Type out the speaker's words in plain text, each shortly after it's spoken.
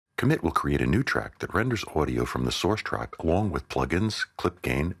Commit will create a new track that renders audio from the source track along with plugins, clip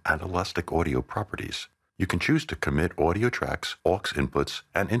gain, and elastic audio properties. You can choose to commit audio tracks, aux inputs,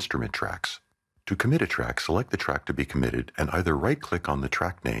 and instrument tracks. To commit a track, select the track to be committed and either right-click on the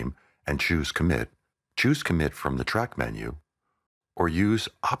track name and choose Commit from the track menu, or use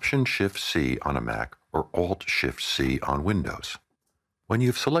Option-Shift-C on a Mac or Alt-Shift-C on Windows. When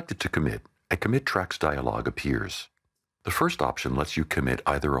you've selected to commit, a Commit Tracks dialog appears. The first option lets you commit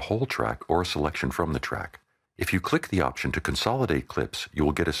either a whole track or a selection from the track. If you click the option to consolidate clips, you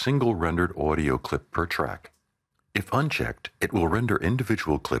will get a single rendered audio clip per track. If unchecked, it will render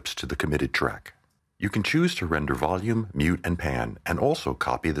individual clips to the committed track. You can choose to render volume, mute, and pan, and also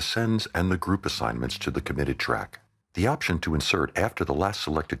copy the sends and the group assignments to the committed track. The option to insert after the last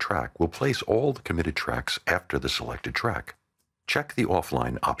selected track will place all the committed tracks after the selected track. Check the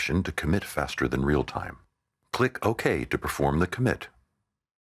offline option to commit faster than real time. Click OK to perform the commit.